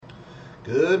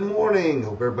Good morning.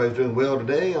 Hope everybody's doing well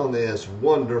today on this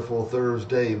wonderful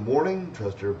Thursday morning.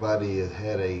 Trust everybody has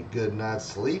had a good night's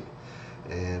sleep,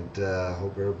 and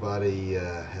hope everybody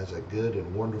has a good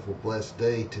and wonderful, blessed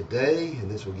day today.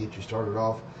 And this will get you started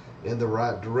off in the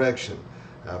right direction.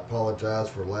 I apologize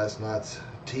for last night's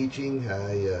teaching.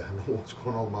 I know what's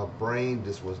going on with my brain.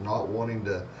 Just was not wanting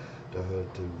to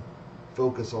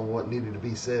focus on what needed to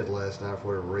be said last night for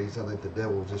whatever reason. I think the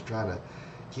devil was just trying to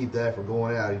keep that from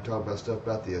going out. You talk about stuff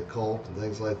about the occult and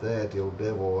things like that. The old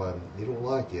devil, he don't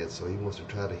like it, so he wants to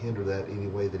try to hinder that any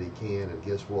way that he can. And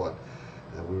guess what?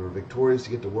 We were victorious to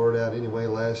get the word out anyway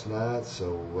last night,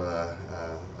 so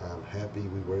I'm happy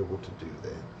we were able to do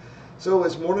that. So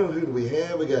this morning, who do we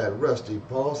have? We got Rusty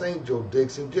Pauls, Angel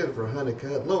Dixon, Jennifer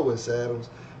Honeycutt, Lois Adams.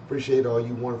 Appreciate all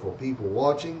you wonderful people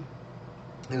watching.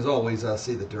 As always, I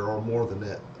see that there are more than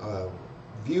that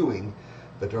viewing,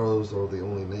 but those are the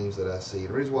only names that I see.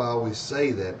 The reason why I always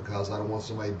say that, because I don't want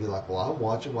somebody to be like, well, I'm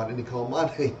watching, why didn't he call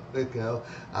my name? Because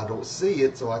I don't see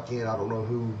it, so I don't know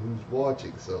who's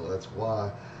watching, so that's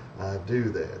why I do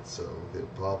that. So if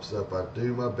it pops up, I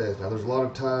do my best. Now, there's a lot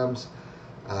of times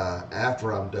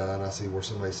after I'm done, I see where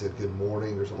somebody said good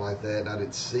morning or something like that, and I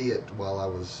didn't see it while I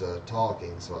was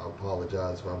talking, so I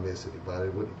apologize if I miss anybody.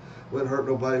 It wouldn't hurt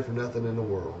nobody for nothing in the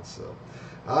world. So,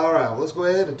 all right, well, let's go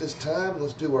ahead at this time.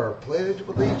 Let's do our Pledge of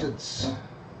Allegiance.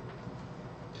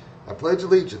 I pledge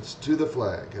allegiance to the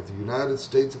flag of the United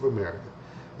States of America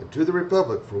and to the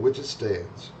republic for which it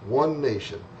stands, one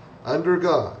nation, under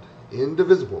God,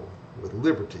 indivisible, with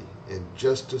liberty and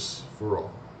justice for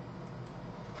all.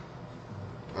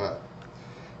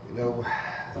 You know,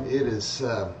 it is,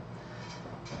 we're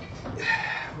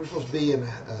supposed to be in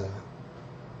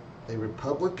a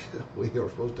republic. We are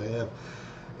supposed to have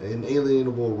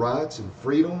inalienable rights and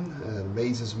freedom. It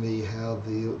amazes me how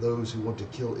those who want to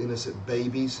kill innocent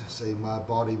babies say my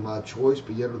body, my choice,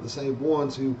 but yet are the same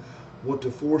ones who want to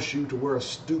force you to wear a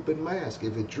stupid mask.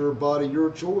 If it's your body,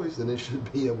 your choice, then it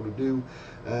should be able to do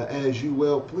as you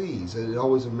well please. And it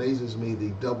always amazes me, the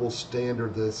double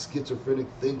standard, the schizophrenic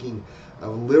thinking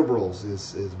of liberals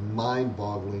is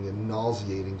mind-boggling and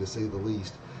nauseating, to say the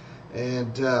least.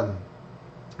 And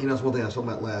that's one thing I was talking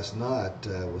about last night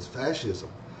was fascism,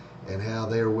 and how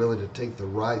they are willing to take the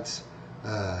rights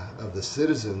of the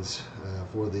citizens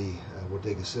for what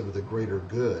they consider the greater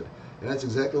good. And that's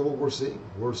exactly what we're seeing.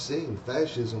 We're seeing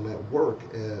fascism at work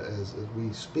as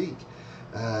we speak.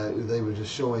 They were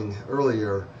just showing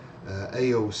earlier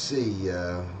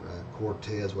AOC,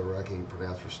 Cortez, whatever, I can't even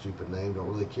pronounce her stupid name, don't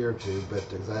really care to, but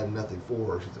because I have nothing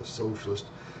for her. She's a socialist,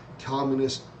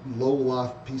 communist,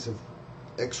 low-life piece of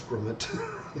excrement,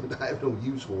 and I have no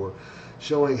use for her,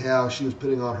 showing how she was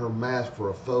putting on her mask for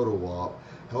a photo op,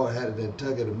 how it had it then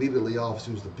took it immediately off as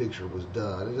soon as the picture was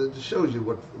done. And it just shows you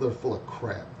what they're full of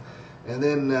crap. And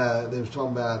then they was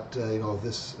talking about,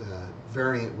 this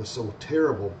variant was so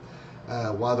terrible,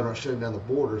 why they're not shutting down the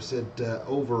border. Said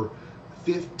over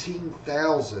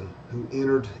 15,000 who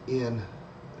entered in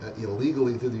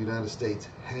illegally through the United States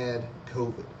had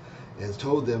COVID, and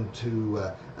told them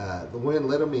to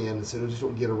let them in and said, just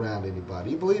don't get around anybody.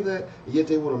 You believe that? And yet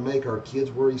they want to make our kids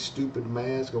wear these stupid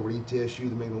masks over at ETSU.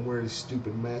 They make them wear these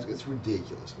stupid masks. It's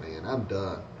ridiculous, man. I'm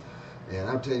done. And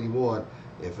I'm telling you what,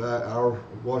 if our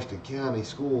Washington County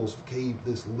schools cave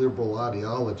this liberal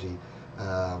ideology,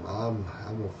 I'm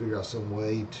going to figure out some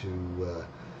way to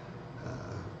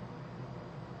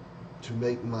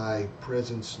make my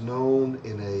presence known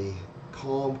in a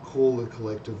calm, cool, and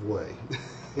collective way.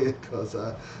 Because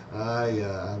there's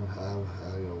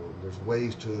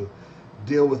ways to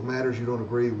deal with matters you don't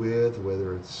agree with,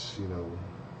 whether it's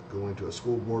going to a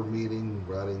school board meeting,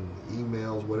 writing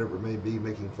emails, whatever it may be,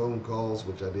 making phone calls,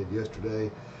 which I did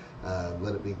yesterday.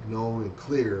 Let it be known and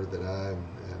clear that I'm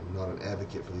not an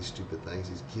advocate for these stupid things.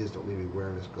 These kids don't need to be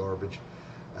wearing this garbage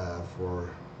for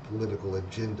political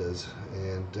agendas,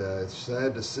 and it's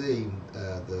sad to see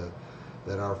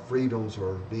that our freedoms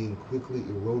are being quickly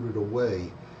eroded away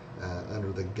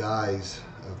under the guise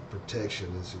of protection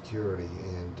and security.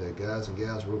 And guys and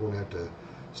gals, we're going to have to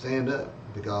stand up,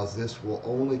 because this will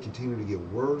only continue to get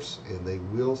worse, and they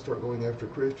will start going after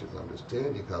Christians. I'm just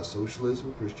telling you, because socialism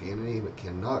and Christianity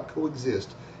cannot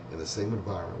coexist in the same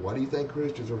environment. Why do you think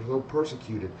Christians are so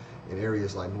persecuted in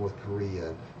areas like North Korea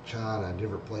and China and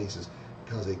different places?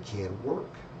 Because they can't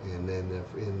work. And then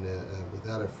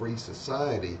without a free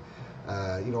society,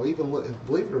 even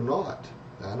believe it or not,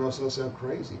 I know it's going to sound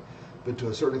crazy, but to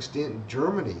a certain extent,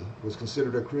 Germany was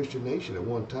considered a Christian nation at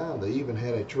one time. They even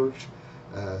had a church,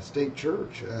 state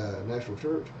church, national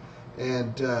church.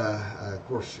 And of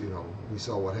course, we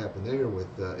saw what happened there with,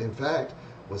 in fact,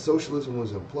 when socialism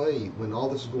was in play, when all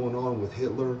this is going on with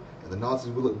Hitler and the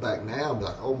Nazis, we look back now and be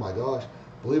like, oh my gosh,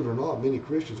 believe it or not, many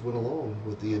Christians went along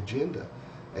with the agenda.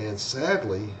 And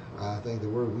sadly, I think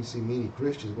we see many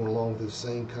Christians going along with this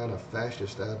same kind of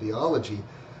fascist ideology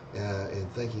and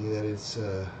thinking that it's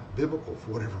biblical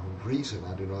for whatever reason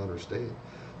I do not understand.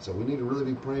 So we need to really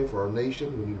be praying for our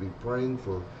nation. We need to be praying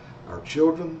for our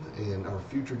children and our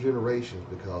future generations,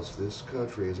 because this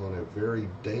country is on a very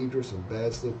dangerous and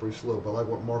bad slippery slope. I like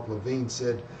what Mark Levine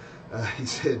said. He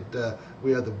said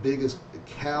we have the biggest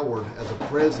coward as a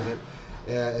president,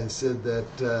 and said that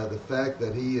the fact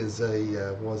that he is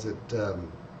a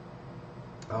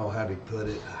how did he put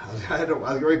it? I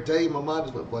was ready to tell you, my mind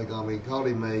just went blank on me. He called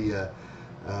him I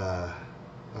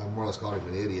more or less called him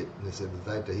an idiot, and he said the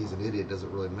fact that he's an idiot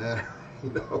doesn't really matter.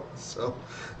 So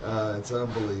it's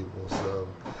unbelievable. So,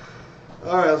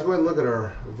 all right, let's go ahead and look at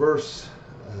our verse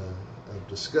of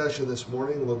discussion this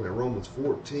morning. We're looking at Romans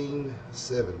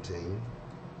 14:17.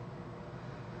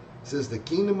 It says, "The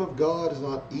kingdom of God is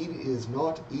not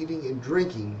eating and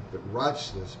drinking, but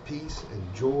righteousness, peace, and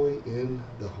joy in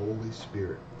the Holy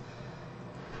Spirit."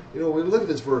 When we look at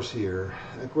this verse here,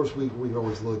 of course, we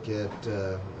always look at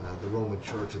the Roman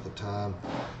church at the time.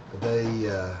 They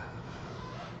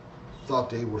thought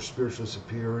they were spiritually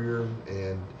superior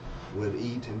and would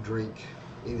eat and drink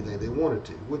anything they wanted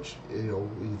to, which,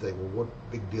 you think, well,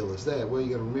 what big deal is that? Well,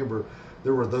 you got to remember,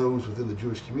 there were those within the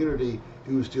Jewish community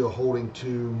who were still holding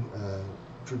to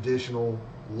traditional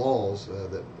laws,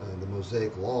 the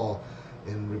Mosaic law,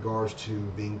 in regards to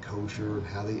being kosher and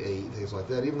how they ate, things like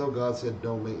that. Even though God said,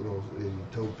 don't make, he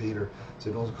told Peter,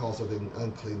 said, don't call something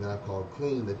unclean that I've called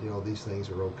clean, that, these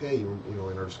things are okay. In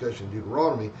our discussion in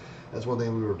Deuteronomy, that's one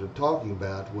thing we were talking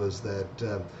about, was that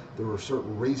there were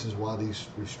certain reasons why these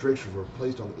restrictions were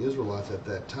placed on the Israelites at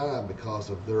that time,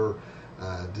 because of their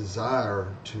desire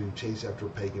to chase after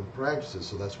pagan practices.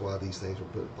 So that's why these things were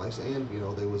put in place. And,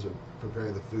 they wasn't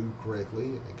preparing the food correctly,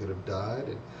 and they could have died.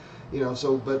 And,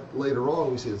 but later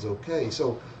on we see it's okay.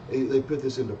 So they put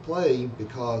this into play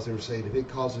because they were saying if it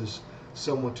causes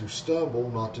someone to stumble,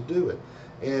 not to do it.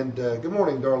 And good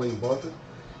morning, Darlene Barker.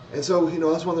 And so,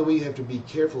 that's one that we have to be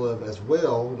careful of as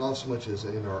well, not so much as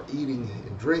in our eating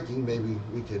and drinking. Maybe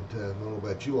we could, I don't know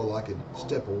about you all, I could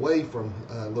step away from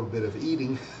a little bit of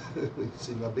eating. You can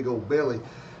see my big old belly.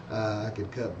 I could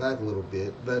cut back a little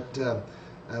bit. But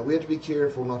we have to be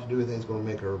careful not to do anything that's going to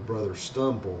make our brother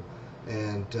stumble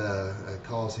and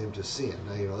cause him to sin.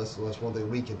 Now, that's one thing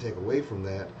we can take away from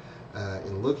that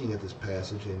in looking at this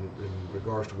passage in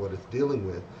regards to what it's dealing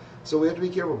with. So we have to be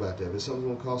careful about that. If something's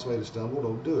going to cause somebody to stumble,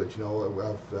 don't do it.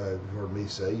 I've heard me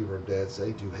say, you've heard Dad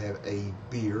say, to have a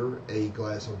beer, a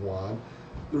glass of wine,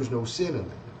 there's no sin in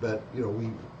that. But, we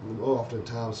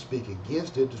oftentimes speak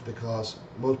against it just because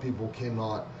most people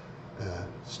cannot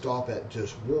stop at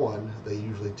just one. They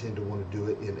usually tend to want to do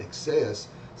it in excess.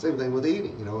 Same thing with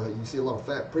eating. You see a lot of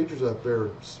fat preachers up there,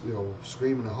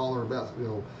 screaming and hollering about,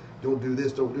 don't do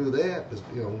this, don't do that. Because,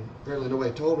 apparently nobody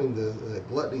told him the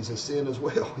gluttony's a sin as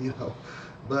well.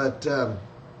 But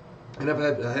and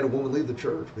I had a woman leave the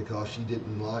church because she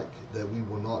didn't like that we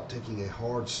were not taking a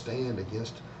hard stand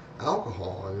against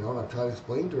alcohol. And I tried to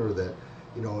explain to her that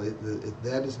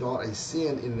that is not a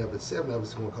sin in and of itself. Now, if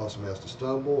it's going to cause somebody else to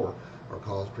stumble or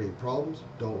create problems,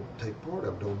 don't take part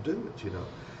of it. Don't do it.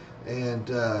 And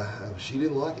she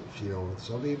didn't like it.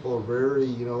 Some people are very,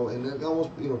 and that almost,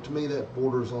 to me, that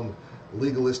borders on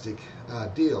legalistic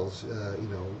ideals.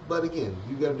 But again,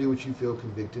 you got to do what you feel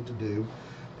convicted to do.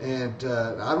 And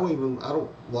I don't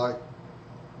like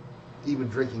even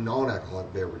drinking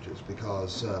non-alcoholic beverages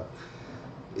because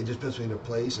it just puts me in a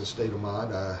place and state of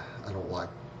mind I don't like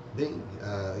being.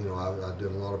 I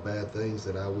did a lot of bad things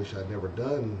that I wish I'd never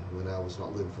done when I was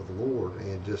not living for the Lord,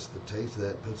 and just the taste of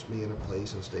that puts me in a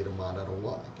place and state of mind I don't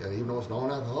like. And even though it's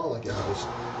non-alcoholic,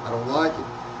 I don't like it.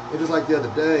 And just like the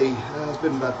other day, it's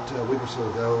been about a week or so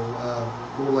ago,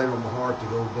 Lord laid on my heart to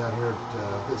go down here at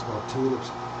I think it's called Tulips,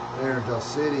 there in Dell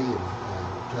City, and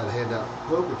try to hand out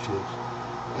poker chips.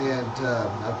 And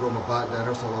I drove my bike down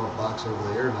there, saw a lot of bikes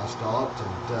over there, and I stopped,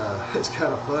 and it's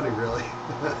kind of funny, really.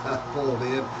 I pulled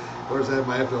in. Of course, I had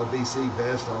my FLBC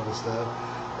vest on and stuff.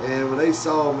 And when they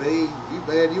saw me, you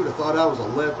would have thought I was a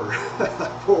leper. I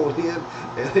pulled in,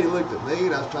 and they looked at me,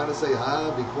 and I was trying to say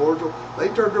hi, be cordial. They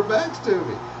turned their backs to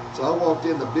me. So I walked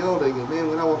in the building, and man,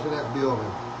 when I walked in that building,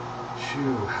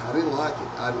 I didn't like it.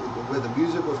 When the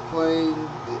music was playing,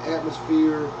 the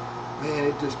atmosphere, man,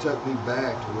 it just took me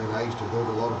back to when I used to go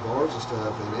to a lot of bars and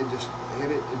stuff,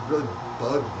 and it really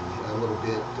bugged me a little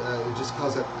bit. Just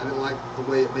because I didn't like the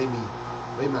way it made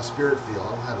my spirit feel. I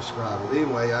don't know how to describe it.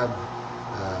 Anyway,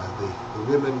 the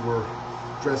women were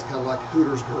dressed kind of like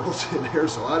Hooters girls in there.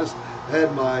 So I just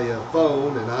had my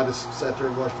phone, and I just sat there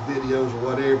and watched videos or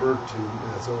whatever,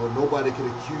 so nobody could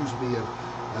accuse me of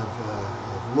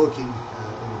looking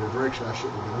in the direction I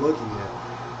shouldn't have been looking at.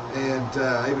 And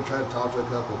I even tried to talk to a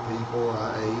couple of people.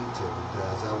 I ate, and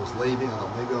as I was leaving, I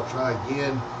thought maybe I'll try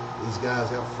again these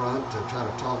guys out front to try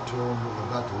to talk to them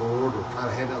about the Lord, or try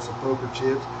to hand out some poker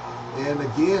chips. And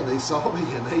again, they saw me,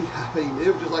 and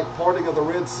it was just like parting of the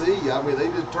Red Sea. I mean, they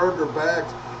just turned their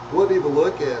backs, wouldn't even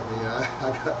look at me.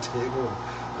 I got tickled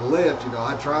and left.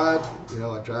 I tried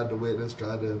to witness,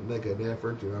 tried to make an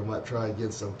effort. I might try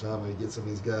again sometime, maybe get some of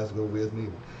these guys to go with me.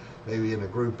 Maybe in a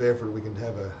group effort we can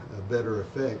have a better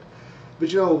effect. But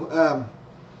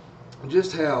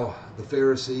just how the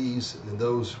Pharisees and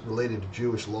those related to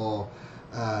Jewish law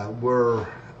were,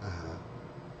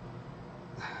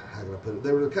 how can I put it?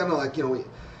 They were kind of like,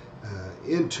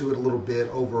 into it a little bit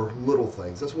over little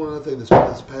things. That's one of the things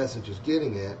this passage is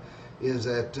getting at, is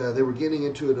that they were getting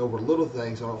into it over little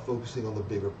things, not focusing on the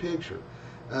bigger picture.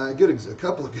 A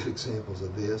couple of good examples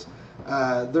of this.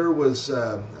 There was,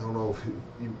 I don't know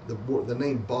if the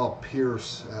name Bob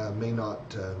Pierce may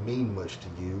not mean much to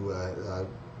you. I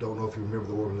don't know if you remember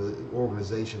the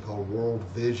organization called World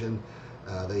Vision.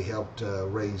 They helped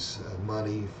raise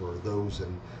money for those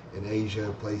in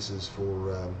Asia, places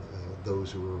for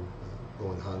those who were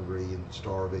going hungry and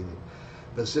starving.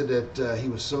 But said that he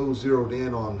was so zeroed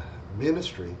in on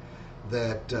ministry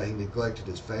that he neglected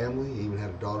his family. He even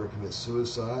had a daughter commit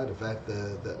suicide. In fact,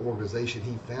 the organization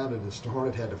he founded and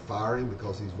started had to fire him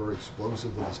because he's very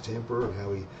explosive with his temper and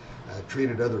how he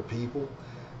treated other people.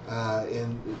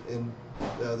 And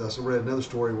I also read another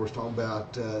story where it's talking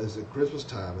about is at Christmas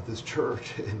time at this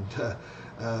church,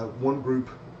 and one group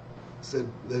said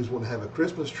they just want to have a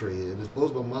Christmas tree, and it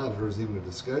blows my mind there was even a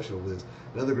discussion of this.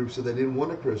 Another group said they didn't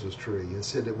want a Christmas tree, and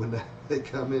said that when they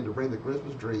come in to bring the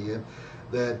Christmas tree in,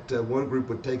 that one group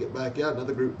would take it back out,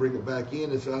 another group bring it back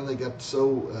in, and finally they got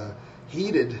so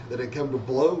heated that it come to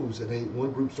blows, and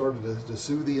one group started to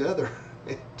sue the other.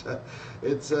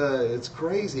 It's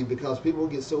crazy because people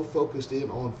get so focused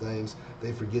in on things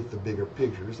they forget the bigger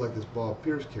picture. Just like this Bob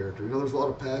Pierce character. There's a lot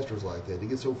of pastors like that. They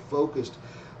get so focused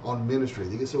on ministry.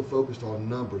 They get so focused on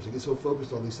numbers. They get so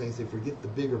focused on these things they forget the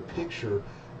bigger picture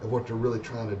of what they're really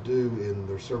trying to do in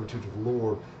their servitude to the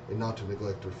Lord, and not to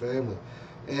neglect their family.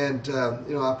 And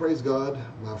I praise God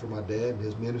for my dad and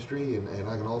his ministry, and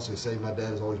I can also say my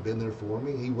dad has always been there for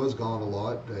me. He was gone a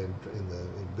lot in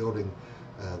building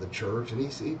the church, and he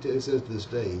says to this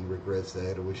day he regrets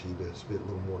that. I wish he'd spent a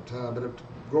little more time. But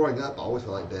growing up, I always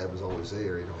felt like Dad was always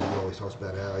there. He always talks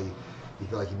about how he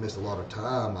felt like he missed a lot of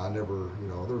time. I never,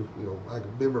 I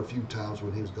can remember a few times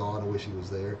when he was gone. I wish he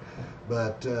was there,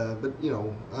 but I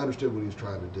understood what he was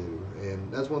trying to do,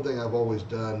 and that's one thing I've always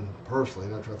done personally.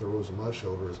 And I try to throw those on my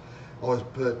shoulders. Always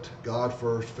put God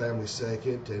first, family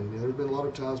second. And there's been a lot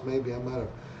of times maybe I might have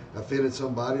offended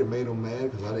somebody or made them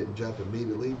mad because I didn't jump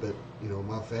immediately, but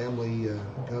my family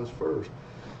comes first.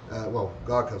 Well,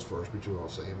 God comes first, but you know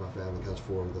what I'm saying. My family comes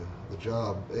for the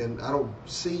job, and I don't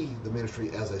see the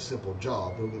ministry as a simple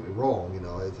job. Don't get me wrong.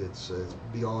 It's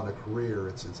beyond a career.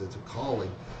 It's a calling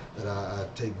that I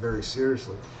take very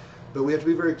seriously. But we have to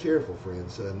be very careful,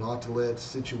 friends, not to let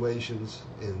situations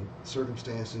and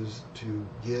circumstances to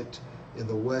get in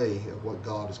the way of what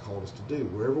God has called us to do.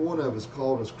 Wherever one of us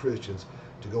called as Christians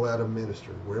to go out and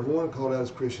minister, wherever one called out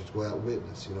as Christians to go out and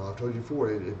witness. I've told you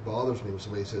before, it bothers me when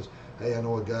somebody says, hey, I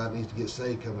know a guy needs to get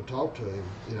saved, come and talk to him.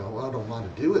 Well, I don't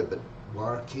mind to do it, but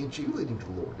why can't you lead him to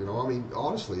the Lord?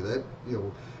 Honestly, that,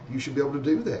 you should be able to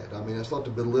do that. That's not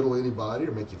to belittle anybody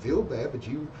or make you feel bad, but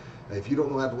if you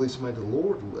don't know how to lead somebody to the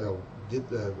Lord, get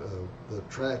the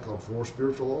track on 4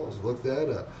 spiritual laws. Look that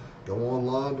up. Go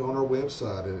online on our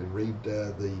website and read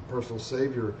the Personal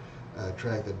Savior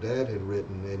track that Dad had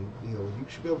written, and you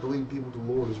should be able to lead people to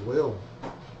the Lord as well.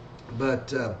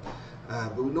 But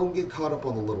we don't get caught up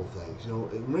on the little things.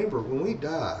 Remember, when we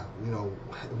die,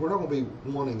 we're not going to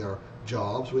be wanting our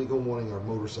jobs. We ain't going to be wanting our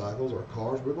motorcycles, our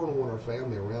cars. We're going to want our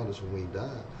family around us when we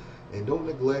die. And don't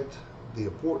neglect the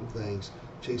important things,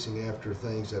 chasing after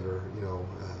things that are,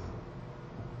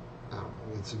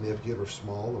 insignificant or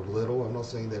small or little. I'm not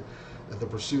saying that the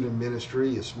pursuit of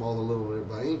ministry is small or little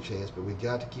by any chance, but we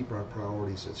got to keep our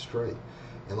priorities straight.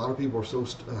 And a lot of people are so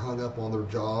hung up on their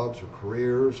jobs or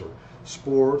careers or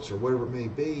sports or whatever it may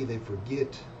be, they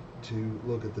forget to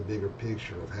look at the bigger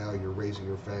picture of how you're raising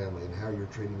your family and how you're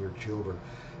treating your children,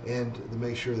 and to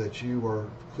make sure that you are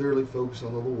clearly focused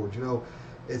on the Lord.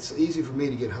 It's easy for me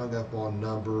to get hung up on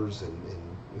numbers and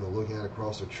looking at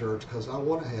across the church, because I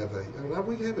want to have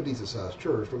we have a decent sized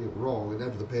church, don't get me wrong, and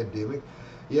after the pandemic,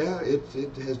 Yeah, it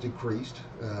has decreased.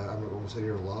 I'm not going to sit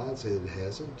here and lie and say that it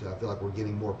hasn't. I feel like we're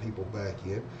getting more people back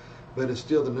in, but it's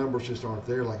still, the numbers just aren't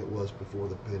there like it was before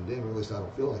the pandemic. At least I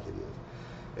don't feel like it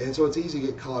is. And so it's easy to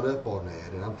get caught up on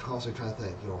that. And I'm constantly trying to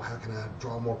think, how can I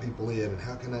draw more people in, and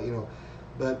how can I,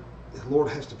 but the Lord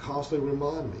has to constantly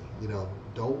remind me,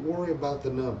 don't worry about the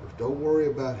numbers. Don't worry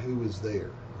about who is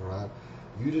there. All right.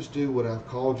 You just do what I've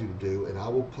called you to do, and I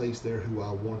will place there who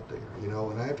I want there.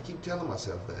 And I have to keep telling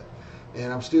myself that.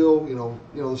 And I'm still,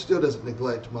 it still doesn't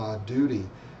neglect my duty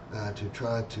to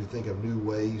try to think of new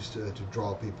ways to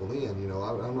draw people in.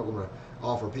 I'm not going to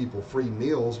offer people free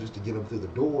meals just to get them through the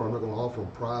door. I'm not going to offer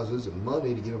them prizes and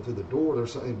money to get them through the door.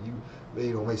 There's something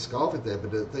you may scoff at that,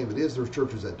 but the thing of it is, there's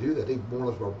churches that do that. They more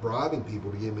or less are bribing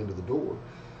people to get them into the door,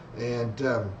 and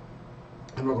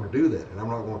I'm not going to do that, and I'm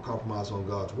not going to compromise on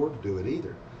God's word to do it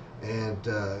either. And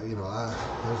there's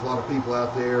a lot of people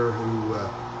out there who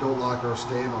don't like our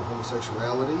stand on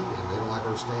homosexuality, and they don't like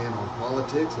our stand on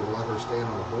politics, they don't like our stand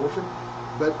on abortion.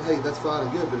 But hey, that's fine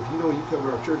and good. But if you come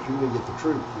to our church, you're going to get the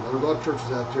truth. There's a lot of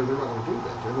churches out there, they're not going to do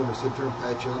that. They're going to sit there and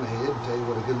pat you on the head and tell you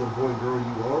what a good little boy and girl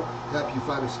you are, help you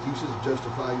find excuses to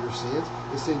justify your sins,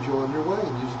 and send you on your way,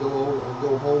 and you just go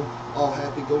home all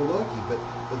happy-go-lucky. But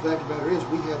the fact of the matter is,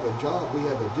 we have a job, we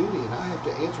have a duty, and I have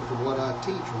to answer for what I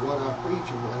teach, for what I preach,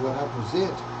 and what I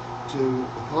present to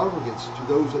the congregants, to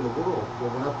those in the world.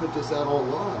 But when I put this out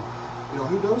online,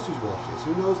 who knows who's watching this?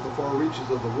 Who knows the far reaches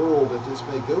of the world that this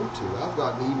may go to? I've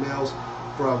gotten emails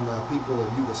from people in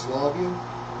Yugoslavia,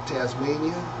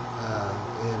 Tasmania,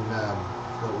 and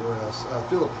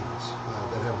Philippines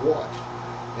that have watched.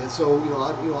 And so,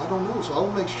 I don't know. So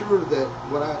I'll make sure that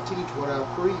what I teach, what I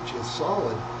preach, is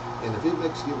solid. And if it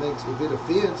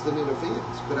offends, then it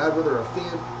offends. But I'd rather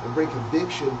offend and bring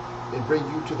conviction and bring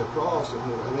you to the cross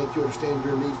and make you understand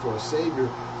your need for a Savior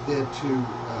than to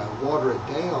water it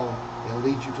down and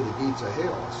lead you to the gates of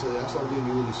hell. So that's not doing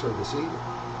you any service either.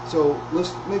 So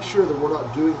let's make sure that we're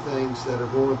not doing things that are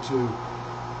going to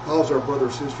cause our brother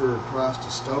or sister in Christ to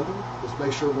stumble. Let's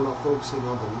make sure we're not focusing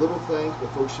on the little things,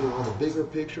 but focusing on the bigger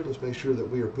picture. Let's make sure that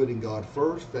we are putting God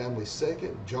first, family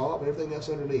second, job, and everything else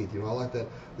underneath. I like that,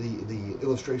 the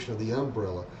illustration of the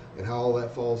umbrella and how all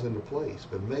that falls into place.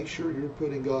 But make sure you're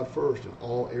putting God first in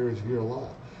all areas of your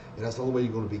life. And that's the only way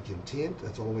you're going to be content.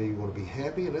 That's the only way you're going to be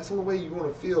happy. And that's the only way you're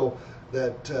going to feel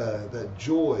that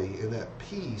joy and that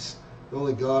peace that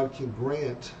only God can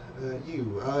grant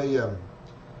you.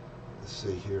 Let's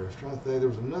see here. I was trying to think. There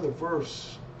was another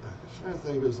verse. I was trying to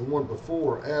think if it was the one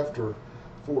before or after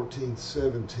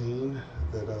 14:17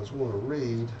 that I was going to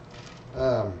read.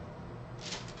 I was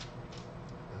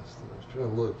trying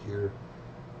to look here.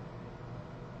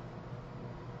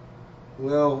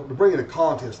 Well, to bring into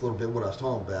context a little bit what I was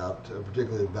talking about,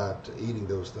 particularly about eating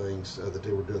those things that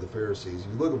they were doing, the Pharisees.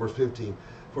 If you look at verse 15,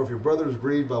 for if your brother is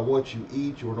grieved by what you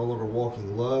eat, you are no longer walking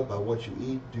in love. By what you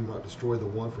eat, do not destroy the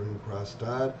one for whom Christ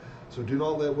died. So do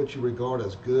not let what you regard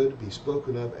as good be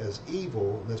spoken of as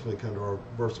evil. And that's when we come to our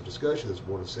verse of discussion this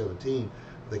morning, 17.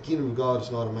 The kingdom of God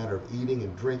is not a matter of eating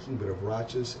and drinking, but of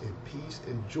righteousness and peace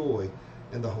and joy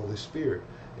in the Holy Spirit.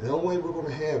 And the only way we're going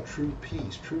to have true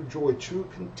peace, true joy, true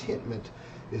contentment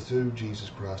is through Jesus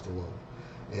Christ alone.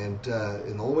 And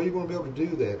the only way you're going to be able to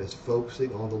do that is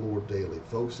focusing on the Lord daily,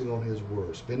 focusing on His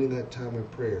Word, spending that time in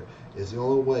prayer is the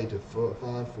only way to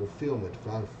find fulfillment, to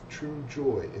find true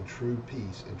joy and true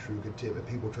peace and true contentment.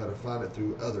 People try to find it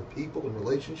through other people and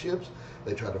relationships.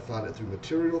 They try to find it through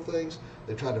material things.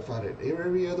 They try to find it in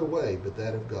every other way but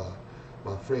that of God.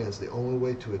 My friends, the only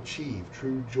way to achieve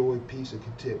true joy, peace, and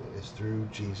contentment is through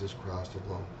Jesus Christ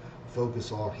alone.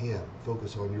 Focus on Him.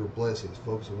 Focus on your blessings.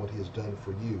 Focus on what He has done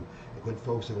for you. And quit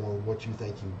focusing on what you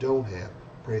think you don't have.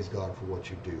 Praise God for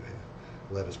what you do have.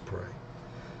 Let us pray.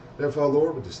 Dear Father,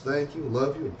 Lord, we just thank you,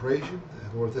 love you, and praise you.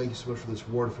 And Lord, thank you so much for this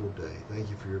wonderful day. Thank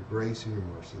you for your grace and your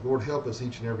mercy. Lord, help us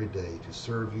each and every day to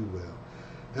serve you well.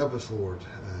 Help us, Lord,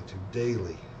 to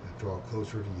daily draw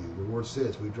closer to you. The Word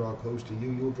says, we draw close to you,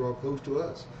 you'll draw close to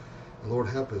us. And Lord,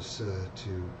 help us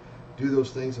to do those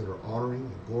things that are honoring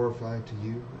and glorifying to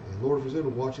you. And Lord, if there's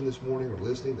anyone watching this morning or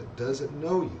listening that doesn't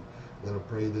know you, let them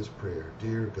pray this prayer.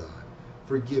 Dear God,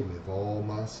 forgive me of all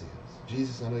my sins.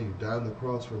 Jesus, I know you died on the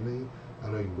cross for me. I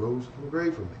know you rose from the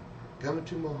grave for me. Come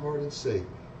into my heart and save me.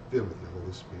 Fill me with the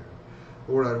Holy Spirit.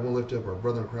 Lord, I want to lift up our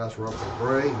brother in Christ, Robert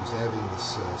Bray, who's having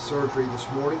this surgery this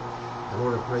morning. And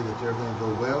Lord, I pray that everything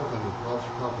will go well, that any problems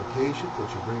or complications,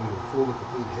 that you bring him to full and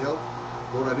complete health.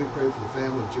 Lord, I do pray for the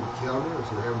family of Jim Kellner as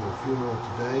they're having their funeral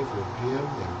today for Jim.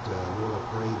 And Lord, I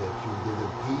pray that you will give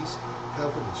them peace,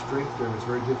 comfort, and strength during this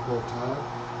very difficult time.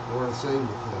 Lord, I'm saying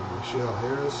with Michelle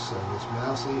Harris and Miss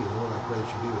Mousy, and Lord, I pray that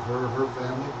you be with her and her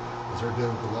family. as they're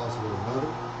dealing with the loss of their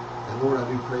mother. And Lord, I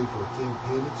do pray for Kim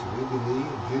Pennance and Wendy Lee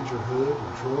and Ginger Hood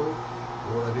and Troy.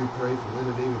 Lord, I do pray for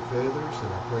Linda David Feathers,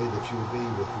 and I pray that you will be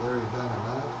with Larry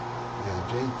Dynamite and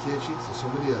Jane Kitchens and so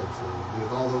many others. Lord, be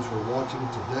with all those who are watching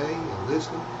today and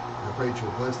listening. And I pray that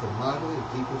you'll bless them mightily and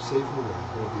keep them safe and well.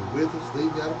 Lord, be with us,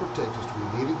 lead, guide, and protect us till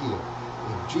we meet again.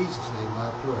 In Jesus' name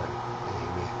I pray.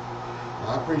 Amen. Well,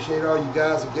 I appreciate all you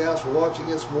guys and gals for watching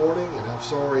this morning, and I'm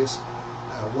sorry it's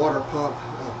water pump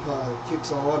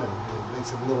kicks on and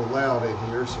makes it a little loud in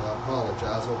here, so I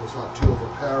apologize. I hope it's not too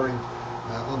overpowering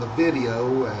on the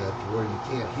video to where you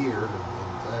can't hear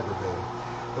and it's aggravating.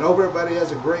 But I hope everybody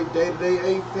has a great day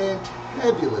today, a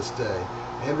fantabulous day.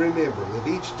 And remember, live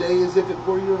each day as if it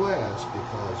were your last,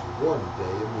 because one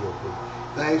day it will be.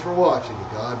 Thanks for watching,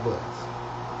 and God bless.